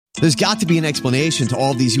There's got to be an explanation to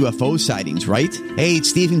all these UFO sightings, right? Hey,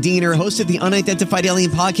 it's Stephen Diener, host of the Unidentified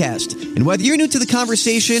Alien Podcast. And whether you're new to the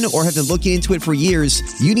conversation or have been looking into it for years,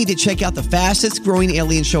 you need to check out the fastest growing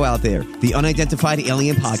alien show out there, the Unidentified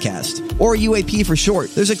Alien Podcast, or UAP for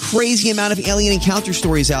short. There's a crazy amount of alien encounter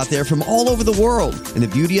stories out there from all over the world. And the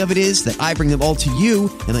beauty of it is that I bring them all to you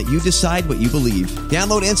and let you decide what you believe.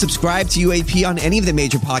 Download and subscribe to UAP on any of the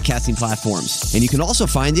major podcasting platforms. And you can also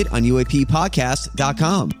find it on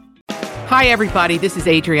UAPpodcast.com. Hi, everybody. This is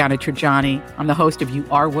Adriana Trajani. I'm the host of You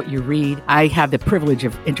Are What You Read. I have the privilege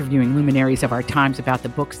of interviewing luminaries of our times about the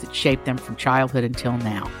books that shaped them from childhood until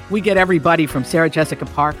now. We get everybody from Sarah Jessica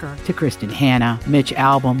Parker to Kristen Hanna, Mitch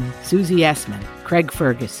Albom, Susie Essman, Craig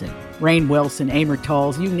Ferguson, Rainn Wilson, Amor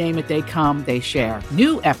Tolls, you name it, they come, they share.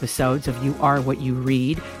 New episodes of You Are What You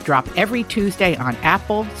Read drop every Tuesday on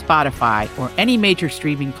Apple, Spotify, or any major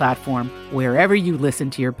streaming platform wherever you listen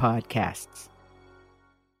to your podcasts.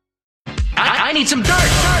 I need some dirt.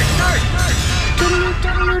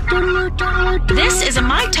 This is a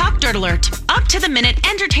My Talk Dirt Alert. Up to the minute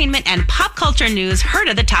entertainment and pop culture news heard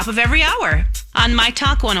at the top of every hour on My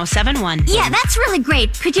Talk 107.1. Yeah, that's really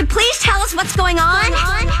great. Could you please tell us what's going on?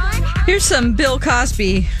 Here's some Bill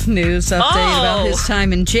Cosby news update about his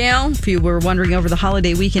time in jail. If you were wondering over the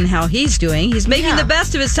holiday weekend how he's doing, he's making the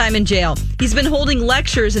best of his time in jail. He's been holding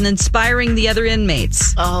lectures and inspiring the other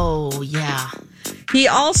inmates. Oh, yeah. He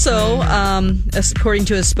also, according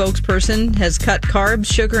to a spokesperson, has cut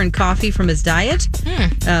carbs, sugar, and coffee from his diet.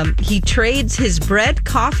 He trades his bread,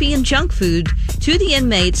 coffee, and junk food to the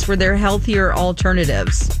inmates for their healthier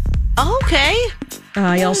alternatives. Okay.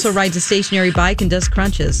 He also rides a stationary bike and does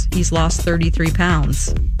crunches. He's lost 33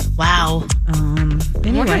 pounds. Wow. Anyway,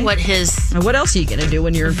 I wonder what his... What else are you going to do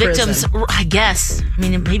when you're in victims, prison? I guess. I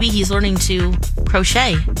mean, maybe he's learning to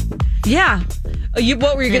crochet. Yeah.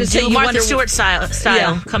 What were you going to say? Martha Stewart style.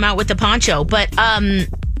 Yeah. Come out with the poncho. But, I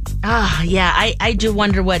do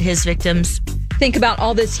wonder what his victims... Think about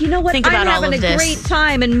all this. You know what? Think about I'm having all of a this. great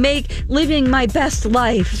time and living my best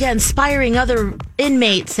life. Yeah, inspiring other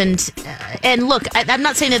inmates. And look, I'm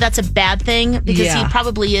not saying that that's a bad thing, because he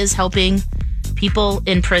probably is helping people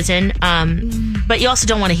in prison. But you also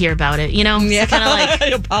don't want to hear about it, you know? Yeah. So kind of like... I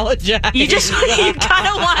apologize. You kind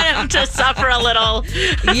of want him to suffer a little.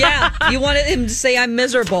 Yeah. You wanted him to say, I'm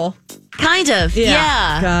miserable. Kind of.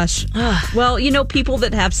 Yeah. Gosh. Well, people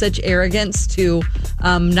that have such arrogance to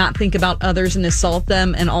not think about others and assault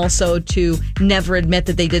them, and also to never admit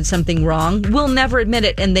that they did something wrong, will never admit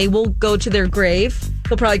it, and they will go to their grave.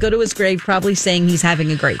 He'll probably go to his grave probably saying he's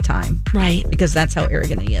having a great time. Right. Because that's how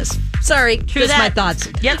arrogant he is. Sorry. True just that. my thoughts.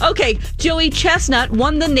 Yep. Okay. Joey Chestnut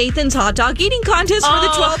won the Nathan's Hot Dog Eating Contest for the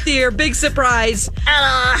 12th year. Big surprise.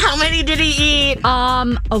 How many did he eat?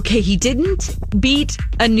 Okay. He didn't beat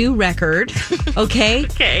a new record. Okay.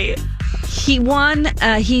 Okay. He won.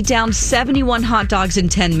 He downed 71 hot dogs in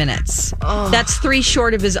 10 minutes. That's 3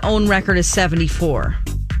 short of his own record of 74.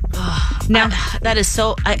 Now that is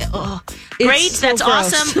so... Great, so that's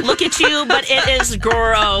gross. awesome. Look at you, but it is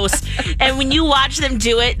gross. And when you watch them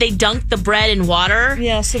do it, they dunk the bread in water.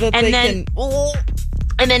 Yeah, so that they can...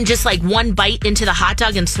 And then just like one bite into the hot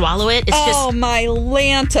dog and swallow it. It's just... my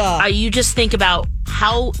Lanta. You just think about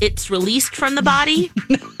how it's released from the body.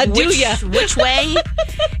 Do ya? Which way?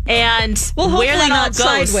 And where that all not goes.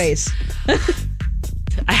 Sideways.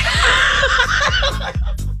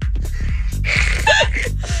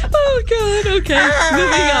 Oh, God. Okay.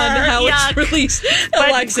 Moving on to how it's released. But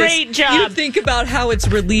Alexis, great job. you think about how it's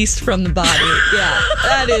released from the body. Yeah.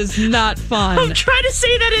 That is not fun. I'm trying to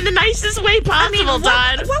say that in the nicest way possible,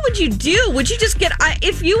 Todd. What would you do? Would you just get...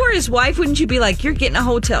 if you were his wife, wouldn't you be like, you're getting a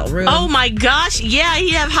hotel room? Oh, my gosh. Yeah,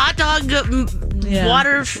 he'd have hot dog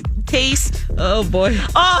water taste. Oh, boy.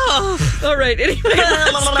 Oh. All right. Anyway,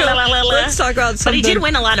 let's talk about something. But he did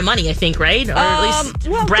win a lot of money, I think, right? Or at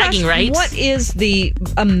least bragging rights. What is the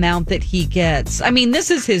amount that he gets? I mean,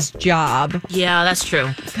 this is his job. Yeah, that's true.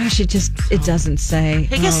 Gosh, it doesn't say.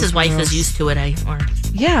 I guess his wife is used to it.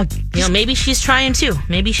 Yeah. Maybe she's trying too.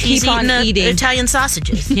 Maybe she's eating Italian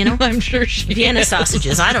sausages, I'm sure she Vienna is.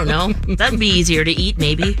 sausages. I don't know. That'd be easier to eat,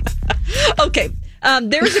 maybe. Okay.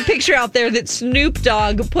 There's a picture out there that Snoop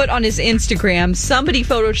Dogg put on his Instagram. Somebody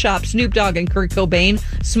photoshopped Snoop Dogg and Kurt Cobain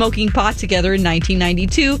smoking pot together in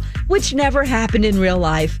 1992, which never happened in real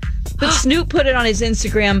life. But Snoop put it on his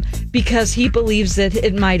Instagram because he believes that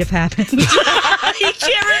it might have happened. He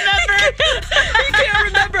can't remember. He can't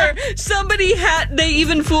remember. They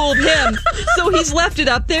even fooled him. So he's left it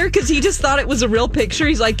up there because he just thought it was a real picture.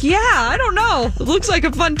 He's like, yeah, I don't know. It looks like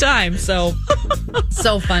a fun time. So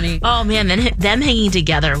funny. Oh, man. Them hanging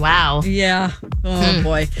together. Wow. Yeah. Oh,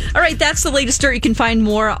 boy. All right, that's the latest dirt. You can find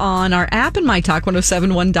more on our app and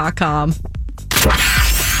mytalk1071.com.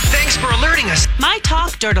 Thanks for alerting us. My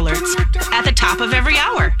Talk Dirt Alerts at the top of every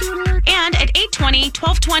hour. And at 8:20,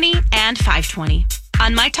 12:20, and 5:20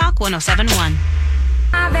 on My Talk 1071.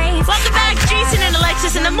 Welcome back, Jason and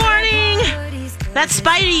Alexis in the morning. That's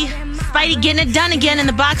Spidey getting it done again in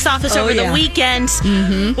the box office over the weekend.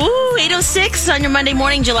 Ooh, 8:06 on your Monday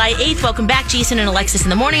morning, July 8th. Welcome back, Jason and Alexis in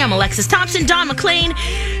the morning. I'm Alexis Thompson, Don McClain.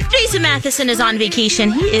 Jason Matheson is on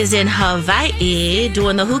vacation. He is in Hawaii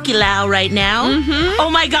doing the hukilau right now. Oh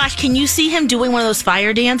my gosh, can you see him doing one of those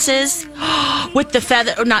fire dances with the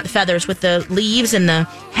feather, or not the feathers, with the leaves and the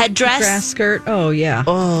headdress? Grass skirt. Oh, yeah.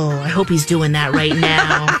 Oh, I hope he's doing that right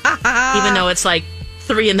now. Even though it's like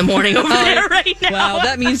 3 a.m. over there right now. Wow,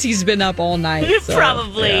 that means he's been up all night. So,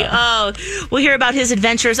 probably. Yeah. Oh, we'll hear about his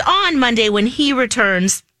adventures on Monday when he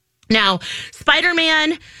returns. Now,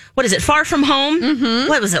 Spider-Man, what is it, Far From Home?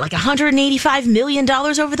 What was it, like $185 million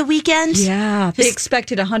over the weekend? Yeah, they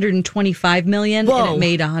expected $125 million, and it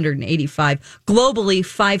made $185. Globally,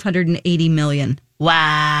 $580 million.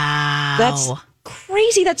 Wow. That's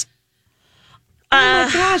crazy. That's... Oh my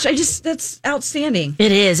gosh, that's outstanding.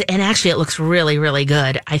 It is, and actually it looks really, really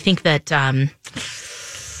good. I think that,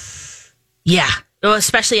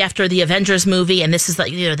 especially after the Avengers movie, and this is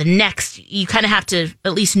like, the next, you kind of have to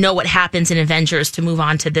at least know what happens in Avengers to move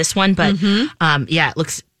on to this one, but it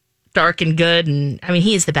looks dark and good, and I mean,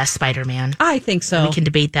 he is the best Spider-Man. I think so. We can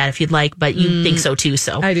debate that if you'd like, but you think so too,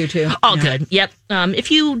 so. I do too. All good. Yep. If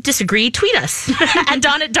you disagree, tweet us at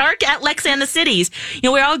Dawn at Dark, at Lex and the Cities.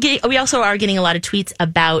 We also are getting a lot of tweets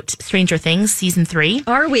about Stranger Things season 3.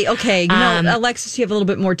 Are we? Okay. Alexis, you have a little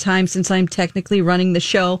bit more time since I'm technically running the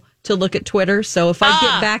show to look at Twitter. So if I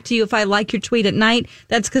get back to you, if I like your tweet at night,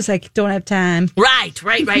 that's because I don't have time. Right.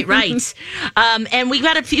 And we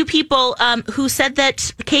got a few people who said that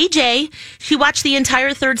KJ, she watched the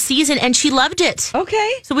entire 3rd season and she loved it.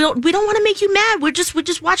 Okay. So we don't want to make you mad. We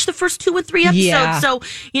just watched the first 2 or 3 episodes. Yeah. So,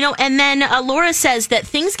 and then Laura says that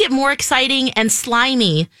things get more exciting and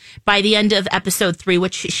slimy by the end of episode 3,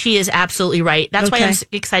 which she is absolutely right. That's why I'm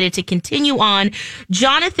excited to continue on.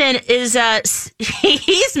 Jonathan is,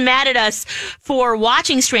 he's mad at us for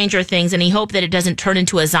watching Stranger Things, and he hoped that it doesn't turn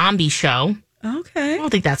into a zombie show. Okay. I don't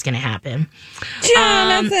think that's going to happen.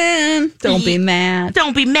 Jonathan, don't be mad.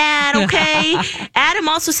 Don't be mad, okay? Adam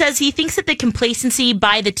also says he thinks that the complacency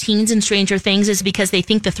by the teens in Stranger Things is because they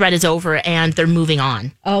think the threat is over and they're moving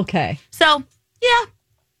on. Okay. So, yeah,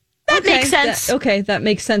 that makes sense. That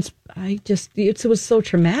makes sense. It was so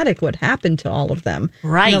traumatic what happened to all of them.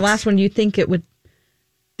 Right. And the last one, you think it would,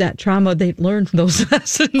 that trauma, they'd learned those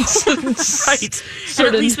lessons. Right. And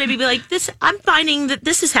at least maybe be like, I'm finding that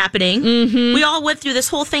this is happening. We all went through this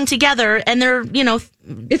whole thing together, and they're,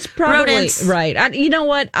 it's probably rodents. Right. You know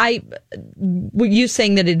what? You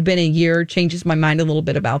saying that it had been a year changes my mind a little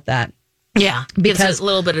bit about that. Yeah. Because a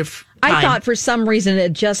little bit of time. I thought for some reason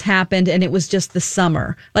it just happened and it was just the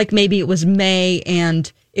summer. Like maybe it was May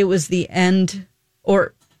and it was the end,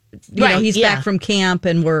 or he's back from camp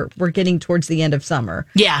and we're getting towards the end of summer.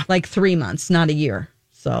 Yeah. Like 3 months, not a year.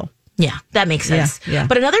 So yeah, that makes sense. Yeah.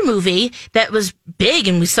 But another movie that was big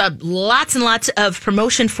and we saw lots and lots of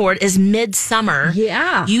promotion for it is Midsummer.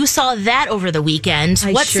 Yeah. You saw that over the weekend.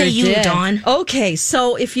 What say you, Dawn? Okay,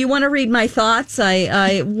 so if you want to read my thoughts,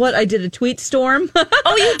 I did a tweet storm.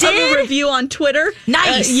 Oh, you did? Of a review on Twitter.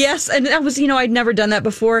 Nice. Yes, and that was, I'd never done that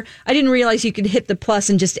before. I didn't realize you could hit the plus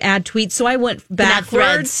and just add tweets, so I went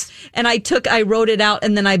backwards and I wrote it out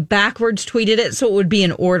and then I backwards tweeted it so it would be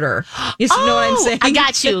in order. You know what I'm saying? I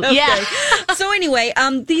got you. Okay. Yeah. So anyway,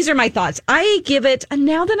 these are my thoughts. I give it, and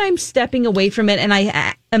now that I'm stepping away from it and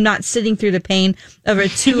I am not sitting through the pain of a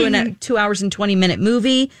 2 hours and 20-minute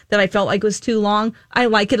movie that I felt like was too long, I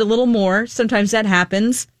like it a little more. Sometimes that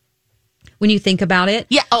happens when you think about it.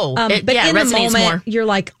 Yeah. But in the moment, you're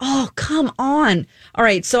like, oh, come on. All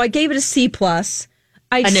right. So I gave it a C+.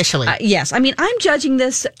 Initially. Yes. I mean, I'm judging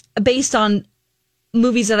this based on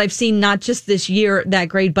movies that I've seen, not just this year, that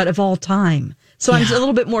grade, but of all time. So I'm a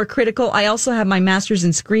little bit more critical. I also have my master's in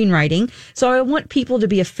screenwriting. So I want people to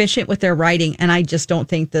be efficient with their writing. And I just don't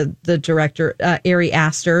think the director, Ari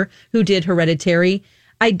Aster, who did Hereditary,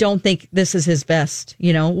 I don't think this is his best.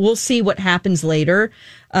 We'll see what happens later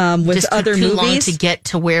with just other too movies. Long to get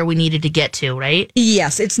to where we needed to get to, right?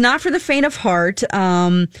 Yes, it's not for the faint of heart.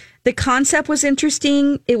 The concept was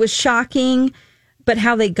interesting. It was shocking, but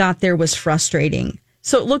how they got there was frustrating.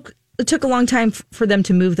 So it took a long time for them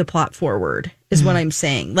to move the plot forward, is what I'm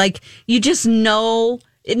saying. Like, you just know,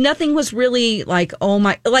 nothing was really like, oh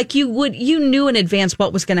my, like you knew in advance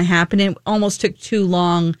what was going to happen. And it almost took too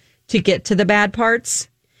long to get to the bad parts.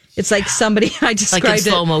 It's like somebody, I described like in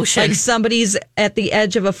slow motion. Like somebody's at the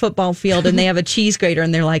edge of a football field and they have a cheese grater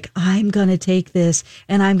and they're like, I'm going to take this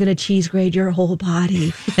and I'm going to cheese grate your whole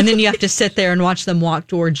body. And then you have to sit there and watch them walk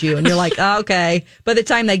towards you. And you're like, oh, okay. By the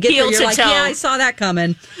time they get there, you're like, yeah, I saw that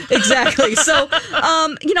coming. Exactly. So,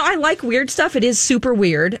 I like weird stuff. It is super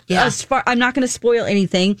weird. Yeah. I'm not going to spoil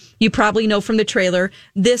anything. You probably know from the trailer,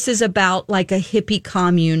 this is about like a hippie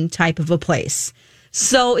commune type of a place.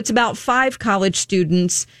 So it's about 5 college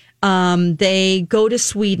students. They go to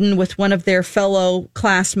Sweden with one of their fellow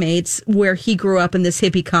classmates where he grew up in this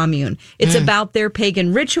hippie commune. It's about their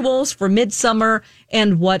pagan rituals for midsummer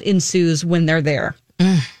and what ensues when they're there.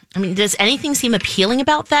 I mean, does anything seem appealing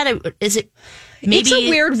about that? Is it maybe it's a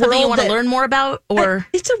weird something world you want to learn more about? Or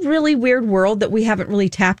it's a really weird world that we haven't really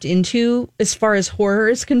tapped into as far as horror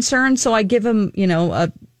is concerned. So I give him,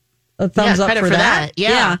 a thumbs up for that.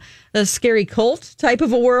 Yeah. A scary cult type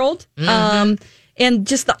of a world. And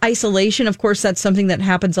just the isolation, of course, that's something that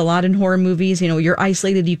happens a lot in horror movies. You're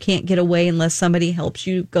isolated. You can't get away unless somebody helps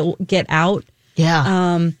you go get out.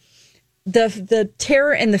 Yeah. The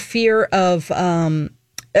terror and the fear of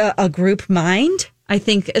a group mind, I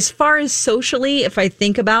think, as far as socially, if I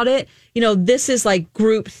think about it, this is like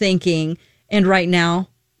group thinking. And right now,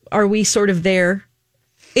 are we sort of there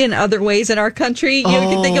in other ways in our country? You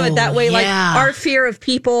can think of it that way. Yeah. Like our fear of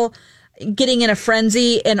people getting in a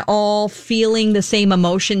frenzy and all feeling the same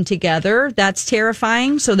emotion together. That's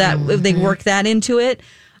terrifying. So that they work that into it.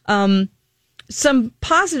 Some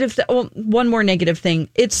positive, one more negative thing.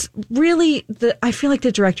 It's really, I feel like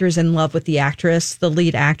the director is in love with the actress, the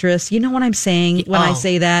lead actress. You know what I'm saying when I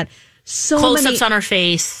say that? So close-ups on her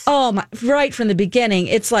face. Oh, my, right from the beginning.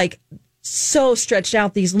 It's like so stretched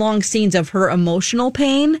out, these long scenes of her emotional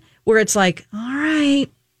pain where it's like, all right,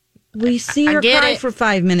 we see her cry for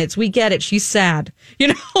 5 minutes. We get it. She's sad.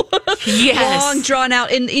 Yes. Long, drawn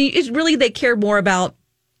out. And it's really, they care more about,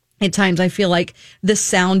 at times, I feel like the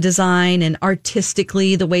sound design and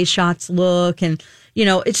artistically the way shots look. And,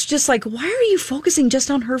 it's just like, why are you focusing just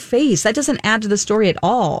on her face? That doesn't add to the story at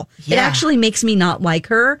all. Yeah. It actually makes me not like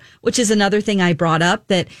her, which is another thing I brought up,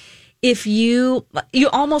 that if you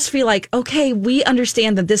almost feel like, okay, we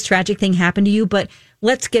understand that this tragic thing happened to you, but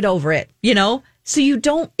let's get over it, So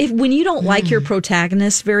when you don't like your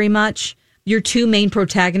protagonists very much, your 2 main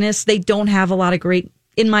protagonists, they don't have a lot of great,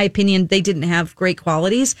 in my opinion, they didn't have great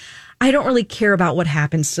qualities. I don't really care about what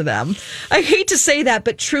happens to them. I hate to say that,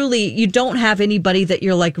 but truly, you don't have anybody that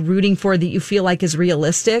you're like rooting for that you feel like is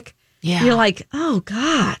realistic. Yeah. You're like, oh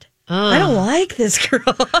God, I don't like this girl.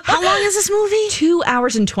 How long is this movie? 2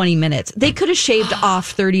 hours and 20 minutes. They could have shaved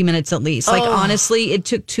off 30 minutes at least. Like, honestly, it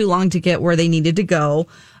took too long to get where they needed to go.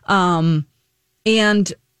 And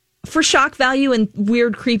for shock value and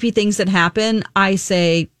weird, creepy things that happen, I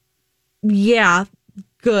say, yeah,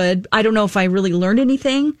 good. I don't know if I really learned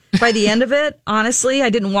anything by the end of it. Honestly, I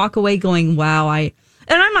didn't walk away going, wow, and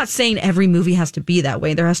I'm not saying every movie has to be that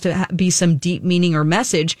way. There has to be some deep meaning or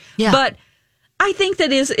message. Yeah. But I think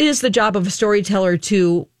that it is the job of a storyteller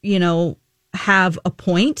to, have a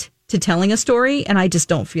point to telling a story, and I just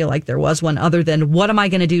don't feel like there was one other than what am I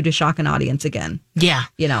going to do to shock an audience again? Yeah.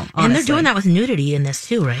 Honestly. And they're doing that with nudity in this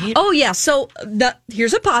too, right? Oh, yeah. So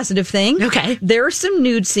here's a positive thing. Okay. There are some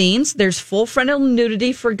nude scenes. There's full frontal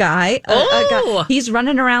nudity for Guy. Guy. He's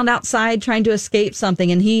running around outside trying to escape something,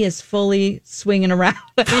 and he is fully swinging around.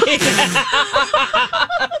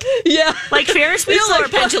 Yeah. Like Ferris wheel or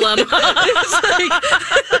pendulum?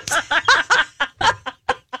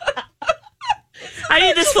 I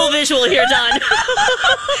need this full visual here, Don.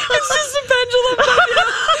 It's just a pendulum. But,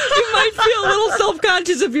 you might feel a little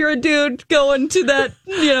self-conscious if you're a dude going to that,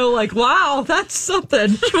 like, wow, that's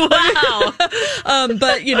something. Wow.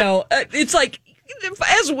 But, it's like,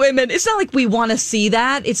 as women, it's not like we want to see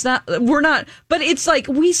that. But it's like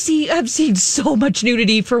I've seen so much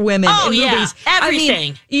nudity for women in movies.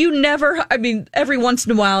 Everything. Every once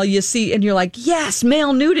in a while you see and you're like, yes,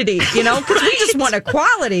 male nudity, because we just want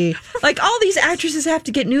equality. Like all these actresses have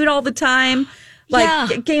to get nude all the time.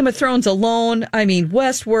 Like Game of Thrones alone.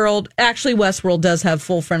 Westworld does have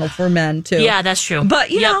full frontal for men too. Yeah, that's true. But,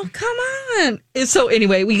 come on. So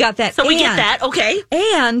anyway, we got that. So we get that. Okay.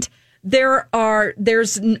 And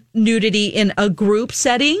there's nudity in a group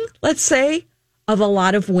setting, let's say, of a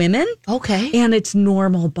lot of women. Okay. And it's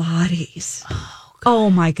normal bodies. Oh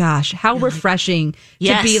my gosh. How refreshing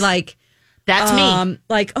to be like, that's me.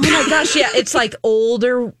 Like, oh my gosh. Yeah. It's like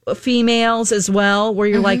older females as well, where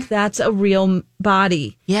you're like, that's a real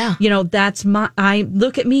body. Yeah. That's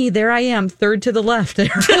look at me. There I am, third to the left or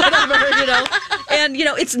whatever, And,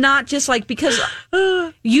 it's not just like, because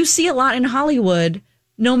you see a lot in Hollywood.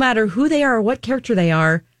 no matter who they are or what character they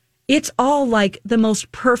are, it's all like the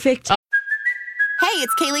most perfect. Hey,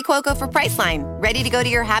 it's Kaylee Cuoco for Priceline. Ready to go to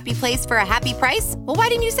your happy place for a happy price? Well, why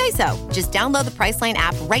didn't you say so? Just download the Priceline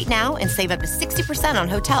app right now and save up to 60% on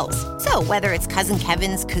hotels. So whether it's Cousin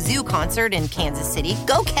Kevin's Kazoo Concert in Kansas City,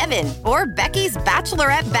 go Kevin, or Becky's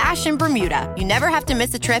Bachelorette Bash in Bermuda, you never have to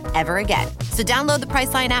miss a trip ever again. So download the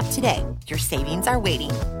Priceline app today. Your savings are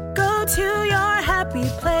waiting. Go to your happy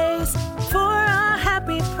place for a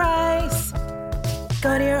happy price.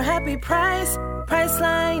 Go to your happy price,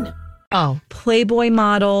 Priceline. Oh, Playboy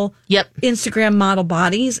model, Yep. Instagram model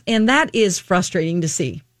bodies, and that is frustrating to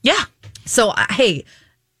see. Yeah. So, hey,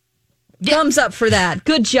 thumbs up for that.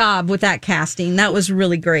 Good job with that casting. That was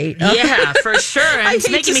really great. Yeah, for sure. And it's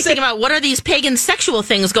making me think about what are these pagan sexual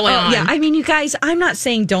things going on? Yeah, I mean, you guys, I'm not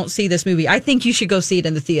saying don't see this movie. I think you should go see it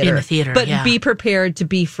in the theater. In the theater, but yeah. be prepared to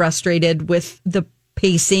be frustrated with the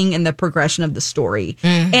pacing and the progression of the story.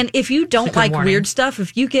 And if you don't like weird stuff,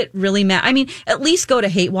 if you get really mad, I mean, at least go to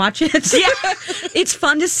Hate Watch It. Yeah. It's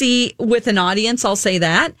fun to see with an audience, I'll say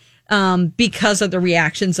that, because of the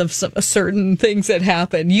reactions of some certain things that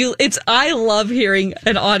happen. I love hearing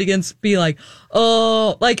an audience be like,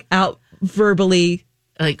 oh, like out verbally.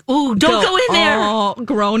 Like, ooh, don't go in there. Oh,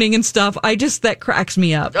 groaning and stuff. That cracks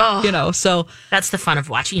me up, so. That's the fun of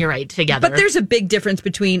watching, you're right, together. But there's a big difference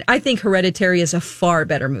between, I think Hereditary is a far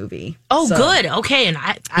better movie. Oh, so. Good. Okay. And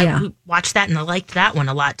I watched that and I liked that one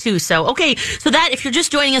a lot too. So, okay. So that, if you're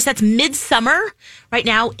just joining us, that's Midsummer right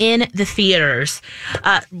now in the theaters.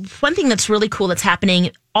 One thing that's really cool that's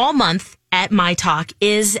happening all month at My Talk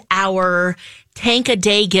is our Tank a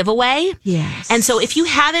Day giveaway. Yes. And so if you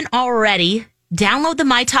haven't already, download the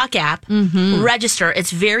My Talk app, register.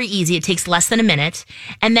 It's very easy. It takes less than a minute.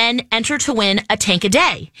 And then enter to win a tank a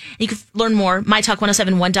day. You can learn more,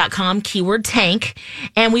 mytalk1071.com, keyword tank.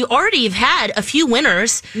 And we already have had a few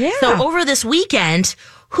winners. Yeah. So over this weekend,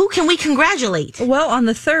 who can we congratulate? Well, on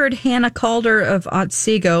the 3rd, Hannah Calder of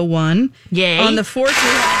Otsego won. Yay. On the 4th, we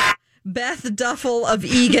have Beth Duffel of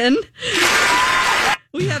Egan.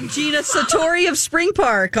 We have Gina Satori of Spring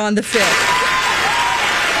Park on the 5th.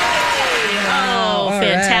 Oh,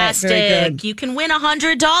 fantastic. Right, you can win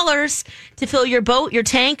 $100 to fill your boat, your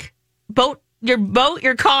tank, your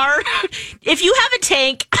car. If you have a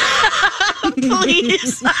tank,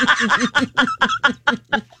 please.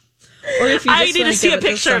 Or if you just I need to see a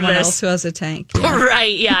picture of this. Else who has a tank. Yeah.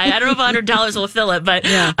 Right, yeah. I don't know if $100 will fill it, but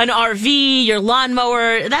an RV, your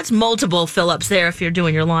lawnmower, that's multiple fill-ups there if you're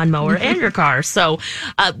doing your lawnmower and your car. So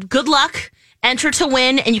good luck. Enter to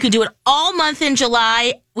win, and you can do it all month in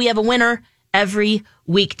July. We have a winner every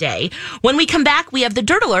weekday. When we come back, we have the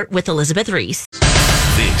Dirt Alert with Elizabeth Reese.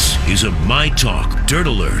 This is a My Talk Dirt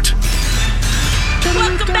Alert.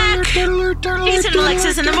 Welcome back. Jason and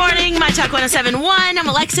Alexis in the morning. My Talk 107.1. I'm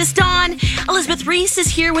Alexis Dawn. Elizabeth Reese is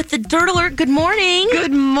here with the Dirt Alert. Good morning.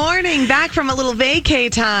 Good morning. Back from a little vacay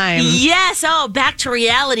time. Yes. Oh, back to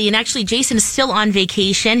reality. And actually, Jason is still on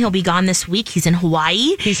vacation. He'll be gone this week. He's in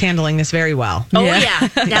Hawaii. He's handling this very well. Oh, yeah.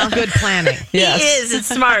 Now, good planning. Yes. He is. It's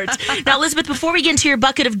smart. Now, Elizabeth, before we get into your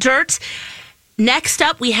bucket of dirt, next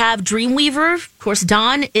up, we have Dreamweaver. Of course,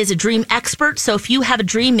 Dawn is a dream expert. So if you have a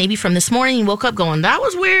dream, maybe from this morning, you woke up going, that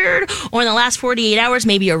was weird, or in the last 48 hours,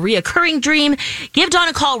 maybe a reoccurring dream, give Dawn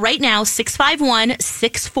a call right now,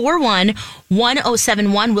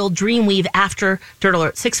 651-641-1071. We'll Dreamweave after Dirt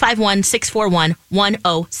Alert,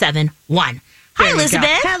 651-641-1071. Hi,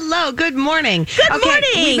 Elizabeth. Hello. Good morning. Good morning.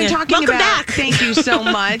 We've been talking Welcome about, back. Thank you so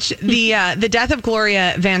much, the death of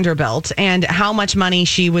Gloria Vanderbilt and how much money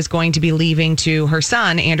she was going to be leaving to her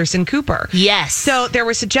son, Anderson Cooper. Yes. So there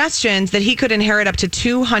were suggestions that he could inherit up to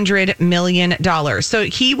 $200 million. So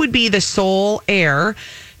he would be the sole heir,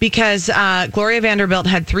 because Gloria Vanderbilt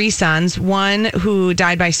had 3 sons, one who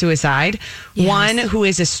died by suicide, one who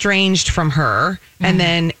is estranged from her, and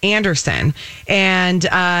then Anderson. And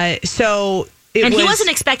so... he wasn't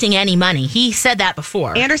expecting any money. He said that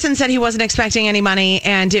before. Anderson said he wasn't expecting any money,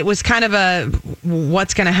 and it was kind of a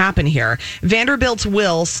what's going to happen here. Vanderbilt's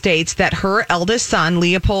will states that her eldest son,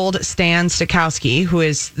 Leopold Stan Stokowski, who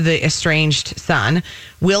is the estranged son,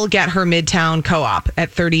 will get her Midtown Co-op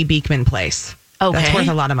at 30 Beekman Place. Okay. That's worth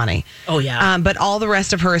a lot of money. Oh, yeah. But all the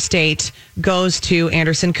rest of her estate goes to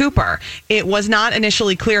Anderson Cooper. It was not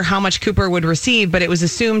initially clear how much Cooper would receive, but it was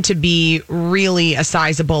assumed to be really a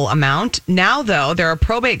sizable amount. Now, though, there are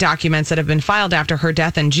probate documents that have been filed after her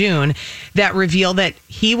death in June that reveal that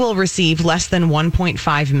he will receive less than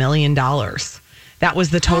 $1.5 million. That was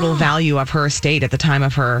the total value of her estate at the time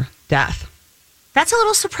of her death. That's a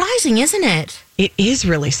little surprising, isn't it? It is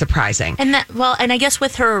really surprising. And and I guess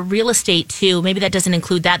with her real estate too, maybe that doesn't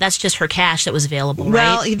include that. That's just her cash that was available,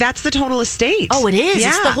 right? Well, that's the total estate. Oh, it is? Yeah.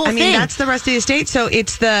 It's the whole thing. That's the rest of the estate. So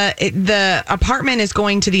it's the apartment is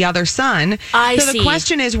going to the other son. I see. So the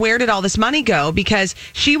question is, where did all this money go? Because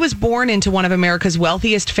she was born into one of America's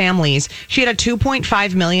wealthiest families. She had a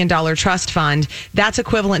 $2.5 million trust fund. That's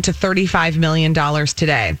equivalent to $35 million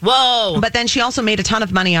today. Whoa. But then she also made a ton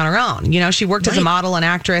of money on her own. She worked as a model, an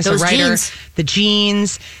actress, a writer. Jeans. The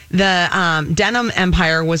jeans. The denim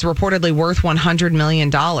empire was reportedly worth $100 million,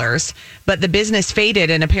 but the business faded,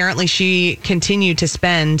 and apparently she continued to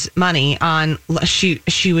spend money on,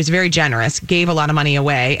 she was very generous, gave a lot of money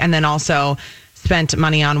away, and then also spent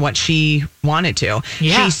money on what she wanted to.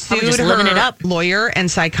 Yeah, she sued her lawyer and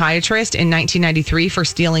psychiatrist in 1993 for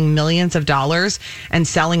stealing millions of dollars and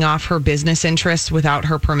selling off her business interests without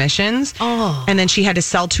her permissions. Oh. And then she had to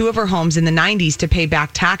sell 2 of her homes in the 90s to pay back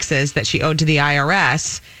taxes that she owed to the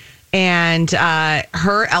IRS. And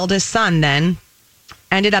her eldest son then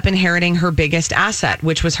ended up inheriting her biggest asset,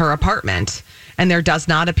 which was her apartment. And there does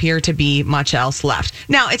not appear to be much else left.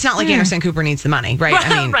 Now, it's not like Anderson Cooper needs the money,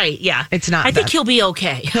 right? Right, yeah. It's not. I think he'll be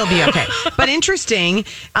okay. He'll be okay. But interesting,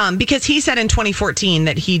 because he said in 2014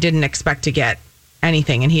 that he didn't expect to get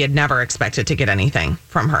anything, and he had never expected to get anything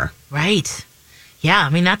from her. Right. Yeah, I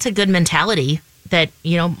mean, that's a good mentality. That,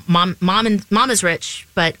 mom is rich,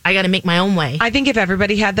 but I got to make my own way. I think if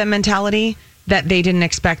everybody had that mentality that they didn't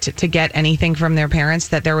expect to get anything from their parents,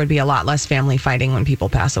 that there would be a lot less family fighting when people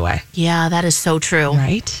pass away. Yeah, that is so true.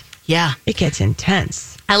 Right? Yeah. It gets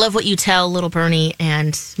intense. I love what you tell little Bernie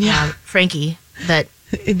and Frankie that...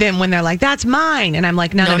 Then when they're like, that's mine. And I'm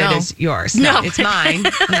like, none of it is yours. No, it's mine.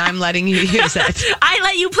 And I'm letting you use it. I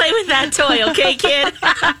let you play with that toy, okay, kid?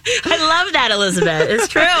 I love that, Elizabeth. It's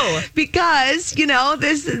true. Because,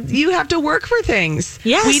 you have to work for things.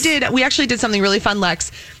 Yes. We actually did something really fun,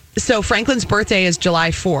 Lex. So Franklin's birthday is July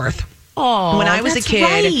 4th. Oh, when I was a kid,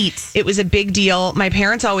 right. It was a big deal. My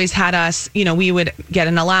parents always had us, we would get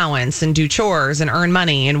an allowance and do chores and earn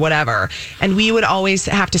money and whatever. And we would always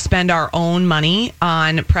have to spend our own money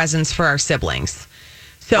on presents for our siblings.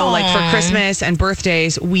 So like for Christmas and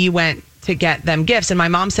birthdays, we went to get them gifts. And my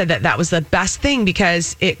mom said that was the best thing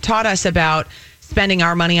because it taught us about spending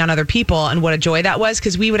our money on other people and what a joy that was,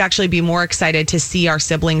 because we would actually be more excited to see our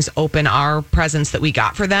siblings open our presents that we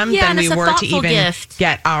got for them than we were to even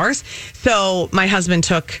get ours. So my husband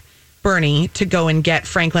took Bernie to go and get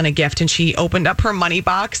Franklin a gift, and she opened up her money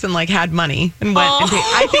box and had money and went and paid.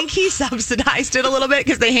 I think he subsidized it a little bit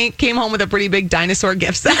because they came home with a pretty big dinosaur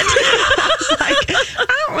gift set. I was like,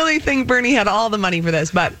 I don't really think Bernie had all the money for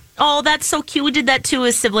this, but oh, that's so cute. We did that too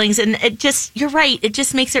as siblings, and you're right, it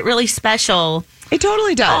just makes it really special. It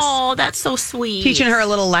totally does. Oh, that's so sweet. Teaching her a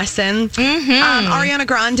little lesson. Mm-hmm. Ariana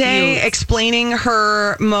Grande explaining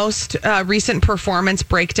her most recent performance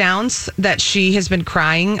breakdowns, that she has been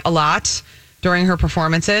crying a lot during her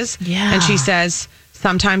performances. Yeah. And she says,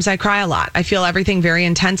 sometimes I cry a lot. I feel everything very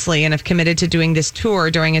intensely and have committed to doing this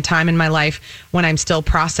tour during a time in my life when I'm still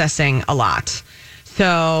processing a lot.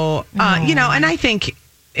 So, and I think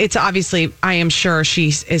it's obviously, I am sure she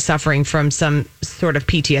is suffering from some sort of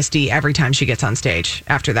PTSD every time she gets on stage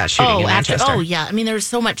after that shooting in Manchester. Yeah. I mean, there's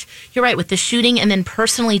so much. You're right, with the shooting, and then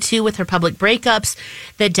personally, too, with her public breakups,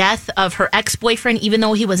 the death of her ex-boyfriend, even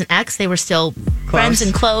though he was an ex, they were still friends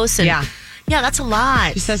and close. And yeah, that's a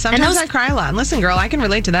lot. She says, sometimes I cry a lot. And listen, girl, I can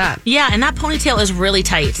relate to that. Yeah, and that ponytail is really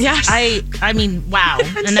tight. Yes. I mean, wow.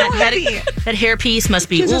 And so that hairpiece must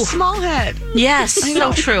be... She's a small head. Yes,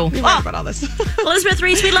 so true. You're right about all this. Elizabeth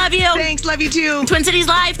Reese, we love you. Thanks, love you too. Twin Cities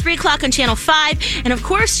Live, 3 o'clock on Channel 5. And of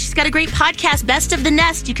course, she's got a great podcast, Best of the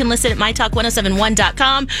Nest. You can listen at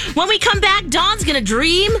mytalk1071.com. When we come back, Dawn's going to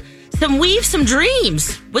weave some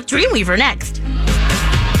dreams with Dreamweaver next.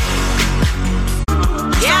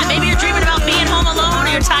 Yeah, maybe you're dreaming about being home alone, or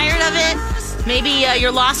you're tired of it. Maybe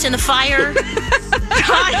you're lost in the fire.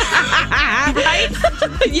 Right?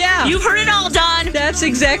 Yeah. You've heard it all, Dawn. That's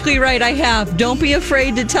exactly right. I have. Don't be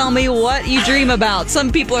afraid to tell me what you dream about.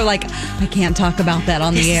 Some people are like, I can't talk about that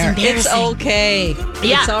on the air. It's okay.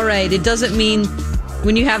 Yeah. It's all right. It doesn't mean...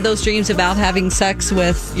 When you have those dreams about having sex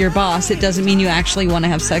with your boss, it doesn't mean you actually want to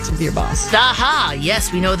have sex with your boss. Aha! Yes,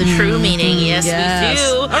 we know the true meaning. Yes, we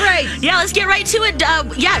do. All right. Yeah, let's get right to it.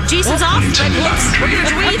 Jason's off. We're going to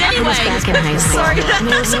dream anyway. I was back in high school. Sorry.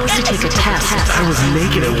 I was supposed to take a test. I was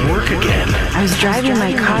making it work again. I was driving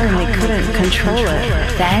my car and I couldn't control it.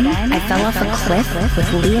 Then I fell off a cliff with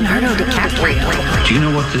Leonardo DiCaprio. Do you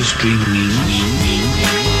know what this dream means?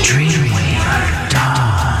 Dreamweaver Dawn.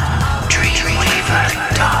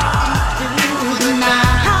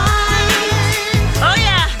 Oh,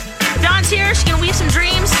 yeah. Dawn's here. She's going to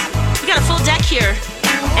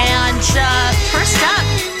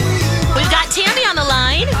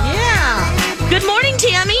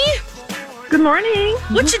Good morning.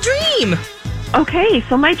 What's your dream? Okay,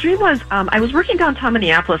 so my dream was I was working downtown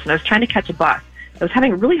Minneapolis and I was trying to catch a bus. I was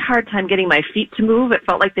having a really hard time getting my feet to move. It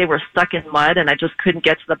felt like they were stuck in mud and I just couldn't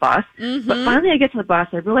get to the bus. Mm-hmm. But finally I get to the bus.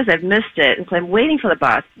 I realize I've missed it. And so I'm waiting for the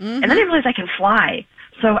bus. Mm-hmm. And then I realize I can fly.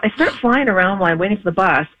 So I start flying around while I'm waiting for the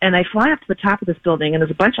bus. And I fly up to the top of this building. And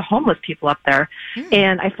there's a bunch of homeless people up there.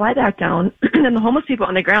 And I fly back down. And the homeless people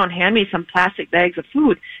on the ground hand me some plastic bags of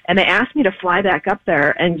food. And they ask me to fly back up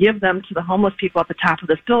there and give them to the homeless people at the top of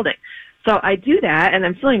this building. So I do that, and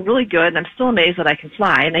I'm feeling really good, and I'm still amazed that I can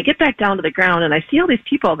fly. And I get back down to the ground, and I see all these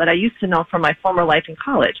people that I used to know from my former life in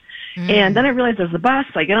college. And then I realize there's a bus.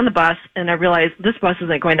 So I get on the bus, and I realize this bus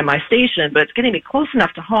isn't going to my station, but it's getting me close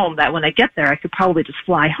enough to home that when I get there, I could probably just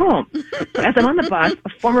fly home. So as I'm on the bus, a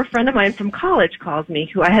former friend of mine from college calls me,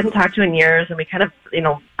 who I hadn't talked to in years, and we kind of,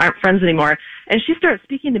 aren't friends anymore. And she starts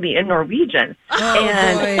speaking to me in Norwegian.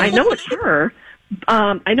 And I know it's her.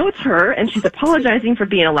 And she's apologizing for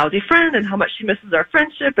being a lousy friend and how much she misses our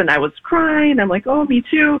friendship, and I was crying. I'm like, oh, me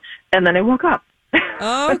too. And then I woke up.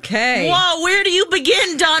 Okay. Whoa, where do you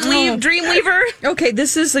begin, Dreamweaver? Okay,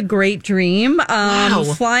 this is a great dream. Wow.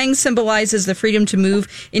 Flying symbolizes the freedom to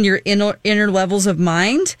move in your inner levels of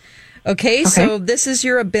mind. Okay, so this is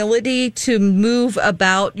your ability to move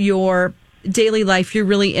about your daily life. You're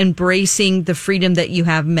really embracing the freedom that you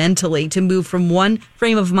have mentally to move from one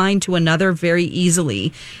frame of mind to another very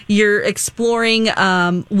easily. You're exploring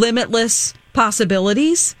limitless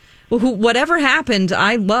possibilities. Whatever happened,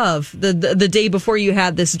 I love the day before you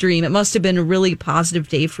had this dream. It must have been a really positive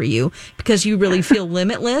day for you because you really feel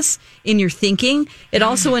limitless in your thinking. It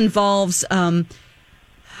also involves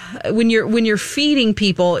when you're feeding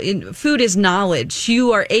people. Food is knowledge.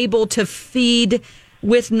 You are able to feed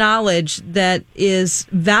with knowledge that is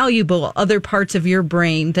valuable, other parts of your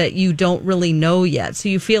brain that you don't really know yet. So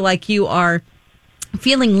you feel like you are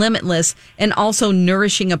feeling limitless and also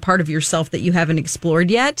nourishing a part of yourself that you haven't explored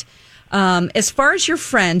yet. As far as your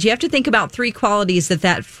friend, you have to think about 3 qualities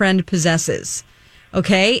that friend possesses.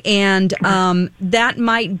 Okay. And, that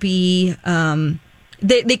might be,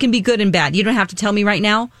 they can be good and bad. You don't have to tell me right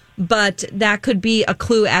now, but that could be a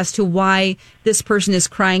clue as to why this person is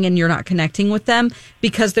crying and you're not connecting with them,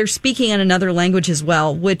 because they're speaking in another language as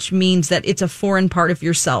well, which means that it's a foreign part of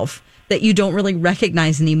yourself that you don't really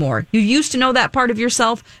recognize anymore. You used to know that part of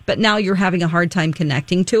yourself, but now you're having a hard time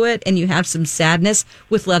connecting to it, and you have some sadness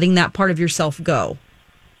with letting that part of yourself go.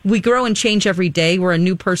 We grow and change every day. We're a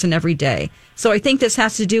new person every day. So I think this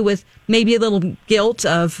has to do with maybe a little guilt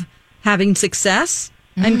of having success,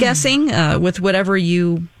 I'm guessing, with whatever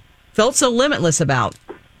you felt so limitless about.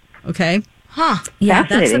 Okay? Huh. Yeah,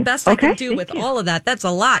 that's the best I can do with all of that. That's a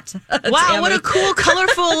lot. Wow, what a cool,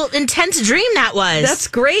 colorful, intense dream that was. That's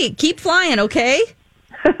great. Keep flying, okay?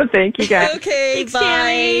 Thank you, guys. Okay, thanks, bye.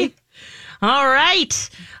 Tammy. All right.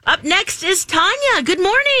 Up next is Tanya. Good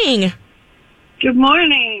morning. Good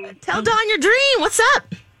morning. Tell Dawn your dream. What's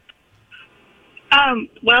up?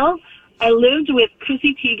 Well, I lived with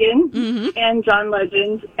Chrissy Teigen and John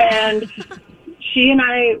Legend, and she and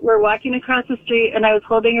I were walking across the street, and I was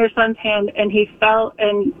holding her son's hand, and he fell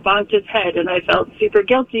and bonked his head, and I felt super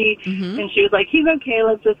guilty, and she was like, he's okay,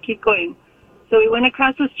 let's just keep going. So we went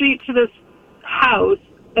across the street to this house,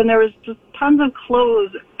 and there was just tons of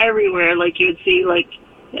clothes everywhere, like you would see, like,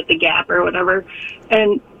 at the Gap or whatever,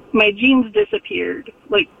 and my jeans disappeared,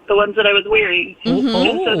 like the ones that I was wearing. And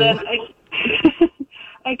so then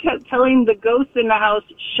I kept telling the ghosts in the house,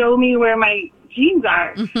 show me where my jeans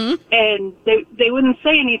are. And they wouldn't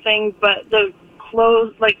say anything, but the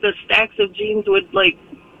clothes, like the stacks of jeans would like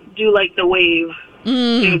do like the wave.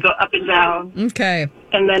 They would go up and down. Okay.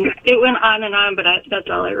 And then it went on, but that's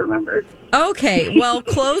all I remembered. Okay. Well,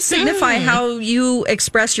 clothes signify how you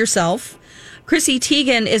express yourself. Chrissy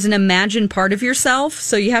Teigen is an imagined part of yourself,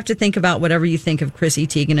 so you have to think about whatever you think of Chrissy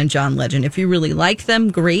Teigen and John Legend. If you really like them,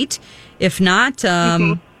 great. If not,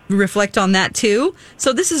 reflect on that too.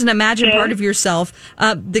 So this is an imagined part of yourself.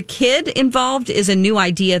 The kid involved is a new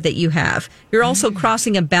idea that you have. You're also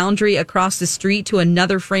crossing a boundary across the street to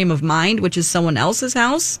another frame of mind, which is someone else's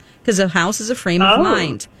house, because a house is a frame of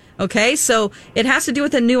mind. Okay, so it has to do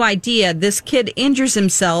with a new idea. This kid injures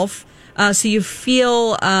himself. So you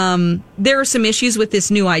feel there are some issues with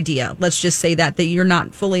this new idea. Let's just say that you're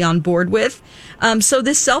not fully on board with. So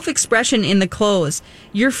this self-expression in the clothes,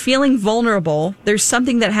 you're feeling vulnerable. There's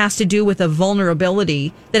something that has to do with a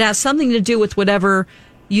vulnerability that has something to do with whatever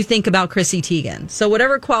you think about Chrissy Teigen. So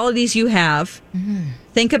whatever qualities you have,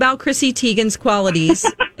 think about Chrissy Teigen's qualities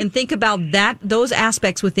and think about those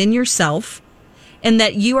aspects within yourself, and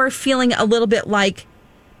that you are feeling a little bit like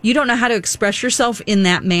you don't know how to express yourself in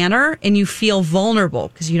that manner, and you feel vulnerable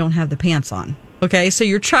because you don't have the pants on. Okay, so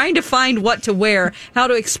you're trying to find what to wear, how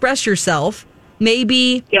to express yourself.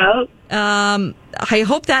 Maybe. Yeah. I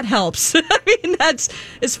hope that helps. I mean, that's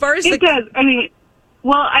as far as it does. I mean,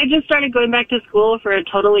 well, I just started going back to school for a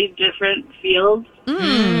totally different field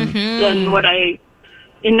than what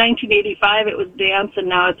in 1985, it was dance, and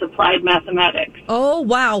now it's applied mathematics. Oh,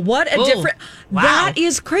 wow. What a different... Wow. That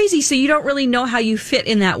is crazy. So you don't really know how you fit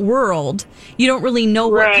in that world. You don't really know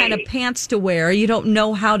what kind of pants to wear. You don't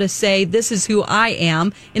know how to say, this is who I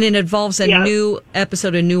am, and it involves a new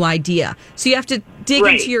episode, a new idea. So you have to dig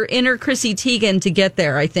into your inner Chrissy Teigen to get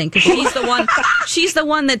there, I think. 'Cause she's the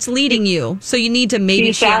one that's leading you. So you need to maybe...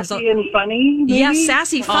 She's sassy and funny, maybe? Yeah,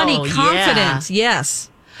 sassy, funny, confident. Yes.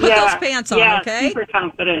 Put those pants on, okay? Super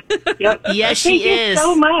confident. Yep. Yes, she is. Thank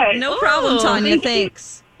you so much. No problem, Tanya.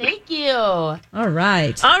 Thanks. Thank you. All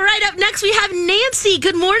right. All right, up next we have Nancy.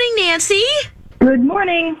 Good morning, Nancy. Good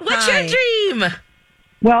morning. What's your dream?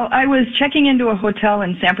 Well, I was checking into a hotel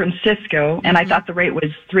in San Francisco, and I thought the rate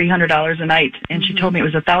was $300 a night, and she told me it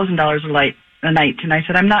was $1,000 a night, and I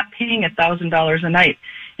said, I'm not paying $1,000 a night.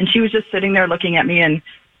 And she was just sitting there looking at me, and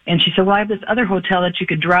she said, well, I have this other hotel that you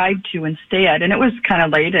could drive to and stay at. And it was kind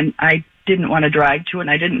of late, and I didn't want to drive to it, and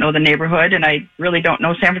I didn't know the neighborhood, and I really don't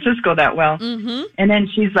know San Francisco that well. And then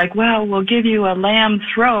she's like, well, we'll give you a lamb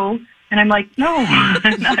throw. And I'm like, no,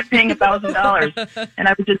 I'm not paying $1,000. And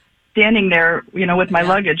I was just standing there, with my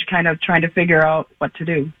luggage, kind of trying to figure out what to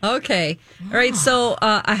do. Okay. All right. So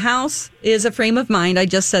a house is a frame of mind. I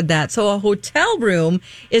just said that. So a hotel room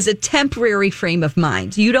is a temporary frame of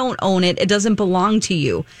mind. You don't own it. It doesn't belong to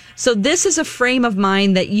you. So this is a frame of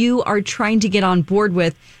mind that you are trying to get on board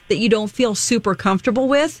with that you don't feel super comfortable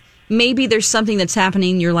with. Maybe there's something that's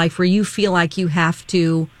happening in your life where you feel like you have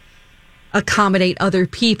to accommodate other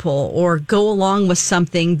people or go along with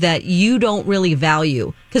something that you don't really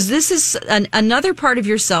value. Because this is another part of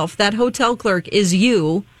yourself. That hotel clerk is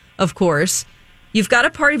you, of course. You've got a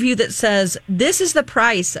part of you that says, this is the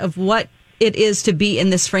price of what it is to be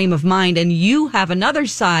in this frame of mind. And you have another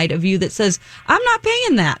side of you that says, I'm not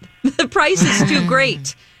paying that. The price is too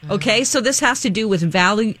great. Okay, so this has to do with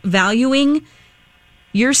valuing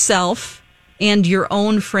yourself and your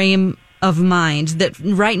own frame of mind that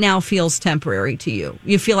right now feels temporary to you.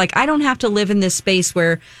 You feel like, I don't have to live in this space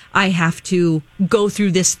where I have to go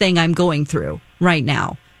through this thing I'm going through right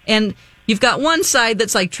now. And you've got one side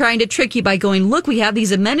that's like trying to trick you by going, look, we have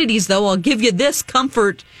these amenities though. I'll give you this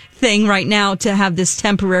comfort thing right now to have this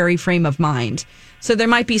temporary frame of mind. So there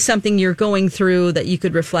might be something you're going through that you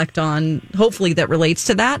could reflect on, hopefully that relates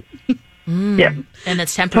to that. Yeah. And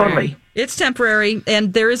it's temporary. Totally. It's temporary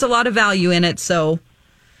and there is a lot of value in it. So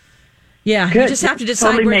yeah, Good. You just have to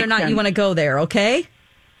decide Totally whether or not makes you want to go there, okay?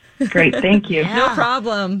 Great, thank you. No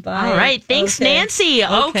problem. Bye. All right, thanks, Nancy.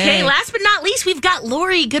 Okay, last but not least, we've got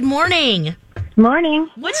Lori. Good morning. Morning.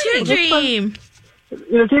 What's your dream?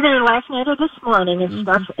 It was either last night or this morning and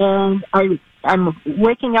stuff, and I'm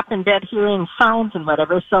waking up in bed hearing sounds and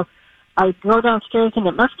whatever, so I go downstairs, and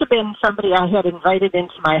it must have been somebody I had invited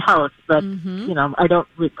into my house, but, I don't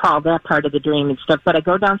recall that part of the dream and stuff, but I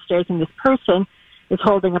go downstairs, and this person is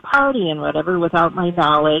holding a party and whatever without my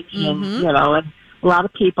knowledge and, and a lot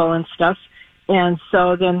of people and stuff. And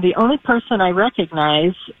so then the only person I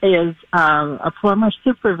recognize is a former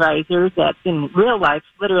supervisor that in real life,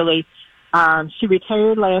 literally, she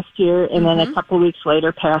retired last year and then a couple of weeks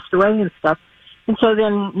later passed away and stuff. And so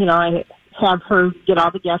then, I have her get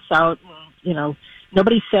all the guests out and,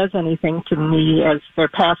 nobody says anything to me as they're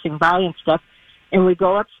passing by and stuff. And we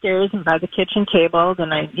go upstairs and by the kitchen table,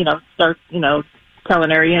 then I, start,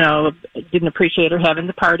 telling her, didn't appreciate her having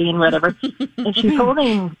the party and whatever. And she's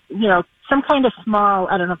holding, some kind of small,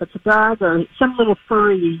 I don't know if it's a dog or some little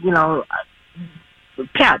furry,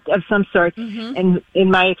 pet of some sort. And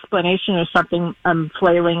in my explanation or something, I'm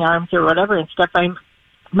flailing arms or whatever and stuff, I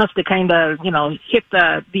must have kind of, hit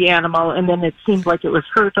the animal, and then it seemed like it was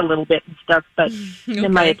hurt a little bit and stuff. But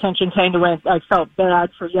then my attention kind of went, I felt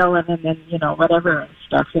bad for yelling and then, whatever and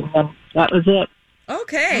stuff. And then that was it.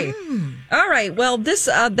 Okay. All right. Well, this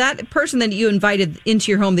that person that you invited into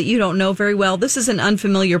your home that you don't know very well, this is an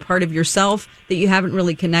unfamiliar part of yourself that you haven't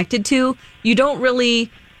really connected to. You're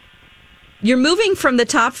moving from the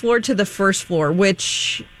top floor to the first floor,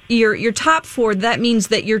 which your top floor, that means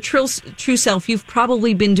that your true self, you've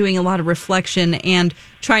probably been doing a lot of reflection and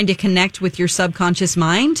trying to connect with your subconscious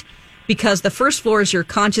mind, because the first floor is your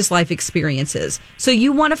conscious life experiences. So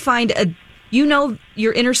you want to find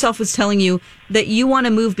your inner self is telling you that you want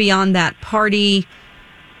to move beyond that party,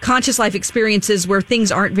 conscious life experiences where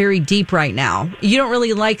things aren't very deep right now. You don't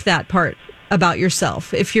really like that part about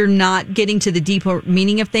yourself. If you're not getting to the deeper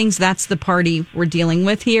meaning of things, that's the party we're dealing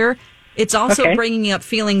with here. It's also bringing up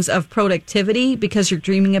feelings of productivity because you're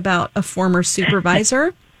dreaming about a former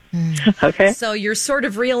supervisor. Okay. So you're sort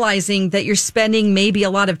of realizing that you're spending maybe a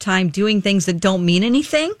lot of time doing things that don't mean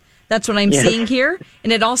anything. That's what I'm seeing here.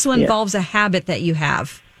 And it also involves a habit that you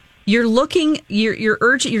have. You're looking,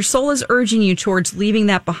 your soul is urging you towards leaving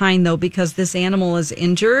that behind, though, because this animal is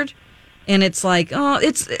injured. And it's like,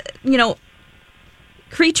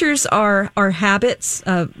 creatures are habits.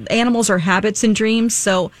 Animals are habits in dreams.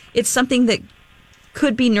 So it's something that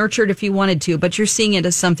could be nurtured if you wanted to, but you're seeing it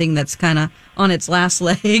as something that's kind of on its last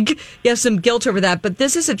leg. You have some guilt over that, but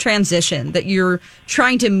this is a transition that you're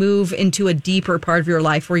trying to move into a deeper part of your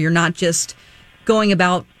life where you're not just going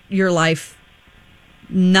about your life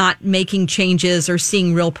not making changes or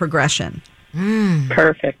seeing real progression.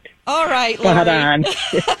 Perfect. All right, Lori. on.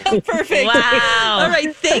 Perfect. Wow. All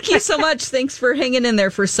right, thank you so much. Thanks for hanging in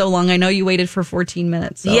there for so long. I know you waited for 14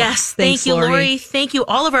 minutes. So yes, thanks, thank you, Lori. Thank you,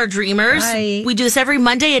 all of our dreamers. Bye. We do this every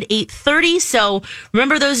Monday at 8:30, so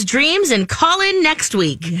remember those dreams and call in next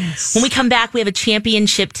week. Yes. When we come back, we have a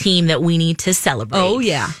championship team that we need to celebrate. Oh,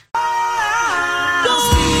 yeah.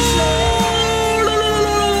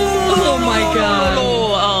 Oh, my God.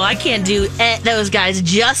 I can't do those guys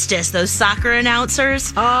justice, those soccer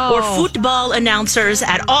announcers or football announcers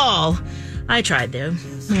at all. I tried to.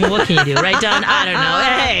 I mean, what can you do, right, Don? I don't know.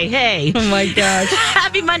 Hey. Oh, my gosh.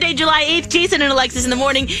 Happy Monday, July 8th. Jason and Alexis in the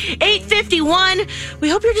morning, 8:51. We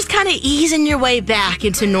hope you're just kind of easing your way back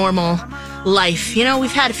into normal life. You know,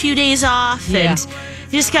 we've had a few days off and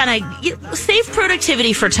just kind of save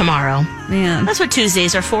productivity for tomorrow. Man. That's what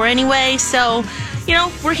Tuesdays are for anyway. So,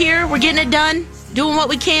 we're here. We're getting it done. Doing what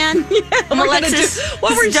we can. I'm Alexis.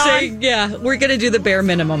 We're going to do the bare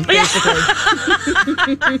minimum, basically.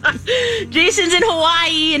 Jason's in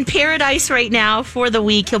Hawaii in paradise right now for the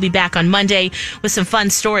week. He'll be back on Monday with some fun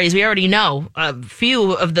stories. We already know a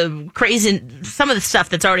few of the some of the stuff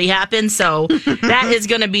that's already happened. So that is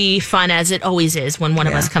going to be fun, as it always is when one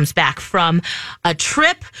of us comes back from a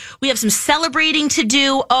trip. We have some celebrating to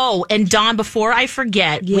do. Oh, and Dawn, before I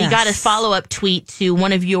forget, we got a follow-up tweet to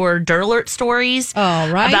one of your Dirt Alert stories.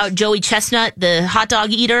 Oh, right. About Joey Chestnut, the hot dog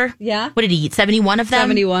eater. Yeah. What did he eat? 71 of them?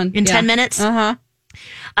 71. In 10 minutes? Uh-huh.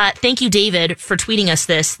 Thank you, David, for tweeting us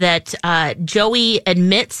this, that Joey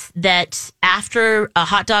admits that after a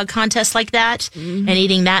hot dog contest like that and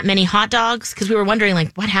eating that many hot dogs, because we were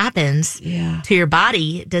wondering, what happens to your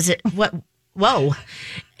body? Whoa.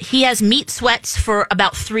 He has meat sweats for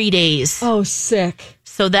about 3 days. Oh, sick.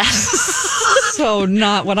 So that's... So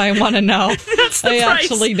not what I want to know. That's the I price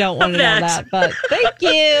actually don't want to know that. but thank you.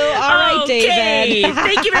 All right, David.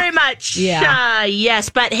 Thank you very much. Yes,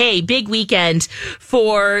 but hey, big weekend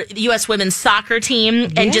for the U.S. women's soccer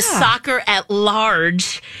team and just soccer at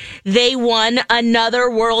large. They won another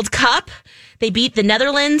World Cup. They beat the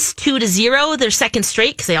Netherlands 2-0, their second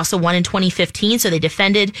straight, because they also won in 2015. So they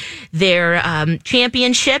defended their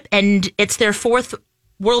championship, and it's their fourth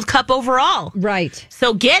World Cup overall. Right.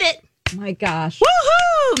 So get it. My gosh.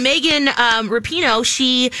 Woohoo! Megan Rapinoe,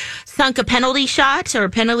 she sunk a penalty shot or a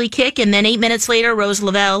penalty kick, and then 8 minutes later, Rose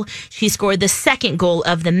Lavelle, she scored the second goal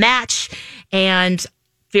of the match, and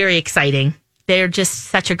very exciting. They're just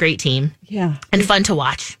such a great team. Yeah. And fun to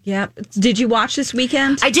watch. Yeah. Did you watch this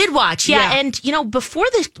weekend? I did watch, yeah. And, before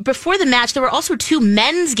the match, there were also two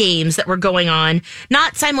men's games that were going on,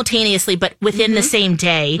 not simultaneously, but within the same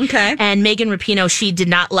day. Okay. And Megan Rapinoe, she did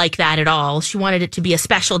not like that at all. She wanted it to be a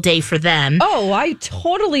special day for them. Oh, I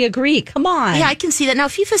totally agree. Come on. Yeah, I can see that. Now,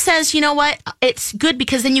 FIFA says, you know what? It's good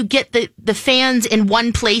because then you get the fans in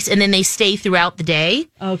one place and then they stay throughout the day.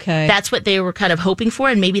 Okay. That's what they were kind of hoping for,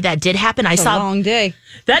 and maybe that did happen. It's a long day.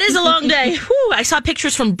 That is a long day. Whew, I saw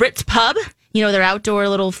pictures from Brit's Pub. Their outdoor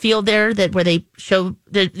little field there where they show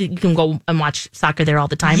that you can go and watch soccer there all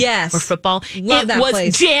the time. Yes. Or football. Love that place. It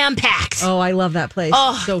was jam-packed. Oh, I love that place.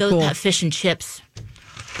 Oh, so cool. That fish and chips.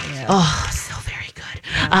 Yeah. Oh, so very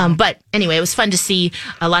good. But anyway, it was fun to see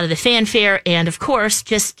a lot of the fanfare and, of course,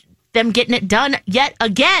 just them getting it done yet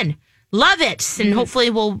again. Love it. And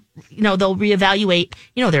hopefully they'll reevaluate,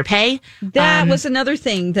 their pay. That was another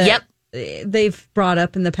thing that they've brought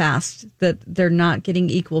up in the past, that they're not getting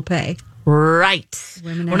equal pay. Right.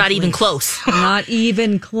 We're not even close. Not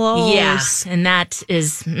even close. Yeah. And that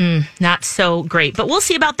is not so great. But we'll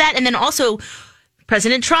see about that. And then also,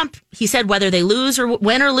 President Trump, he said whether they lose or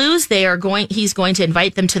win or lose, he's going to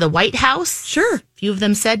invite them to the White House. Sure. A few of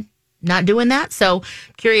them said not doing that. So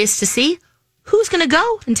curious to see who's going to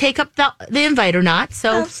go and take up the invite or not.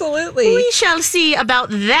 So absolutely, we shall see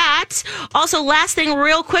about that. Also, last thing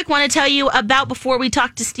real quick, want to tell you about before we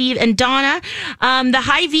talk to Steve and Donna, the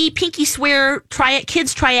Hy-Vee Pinky Swear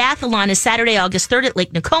Kids Triathlon is Saturday, August 3rd at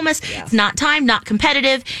Lake Nokomis. Yeah. It's not timed, not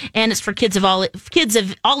competitive, and it's for kids of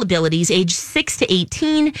all abilities, age 6 to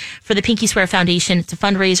 18 for the Pinky Swear Foundation. It's a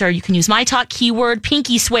fundraiser. You can use my talk keyword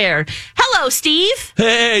Pinky Swear. Hello, Steve.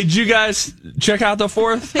 Hey, did you guys check out the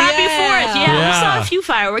 4th? Happy 4th. Yeah. We saw a few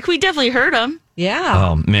fireworks. We definitely heard them. Yeah.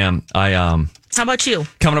 Oh man, How about you?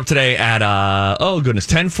 Coming up today at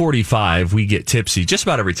 10:45, we get tipsy just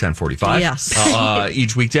about every 10:45. Yes.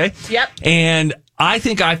 Each weekday. Yep. And I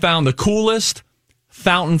think I found the coolest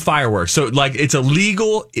fountain fireworks. So like it's a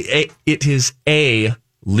legal. It is a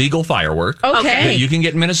legal firework. Okay. That you can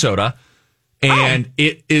get in Minnesota. And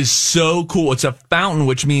it is so cool. It's a fountain,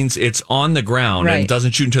 which means it's on the ground and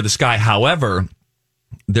doesn't shoot into the sky. However,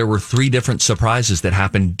 there were 3 different surprises that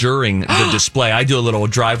happened during the display. I do a little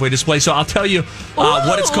driveway display, so I'll tell you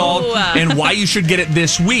what it's called and why you should get it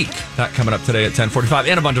this week. That coming up today at 10:45,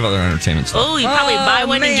 and a bunch of other entertainment stuff. Oh, you probably buy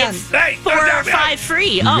one and get 4 or 5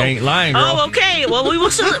 free. You ain't lying, girl. Oh, okay. Well, we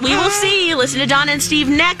will see. Listen to Donna and Steve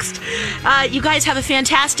next. You guys have a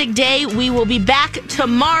fantastic day. We will be back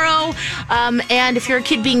tomorrow. And if you're a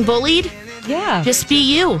kid being bullied, just be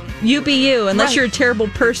you. You be you. Unless you're a terrible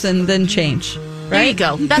person, then change. There you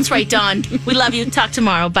go. That's right, Dawn. We love you. Talk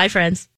tomorrow. Bye, friends.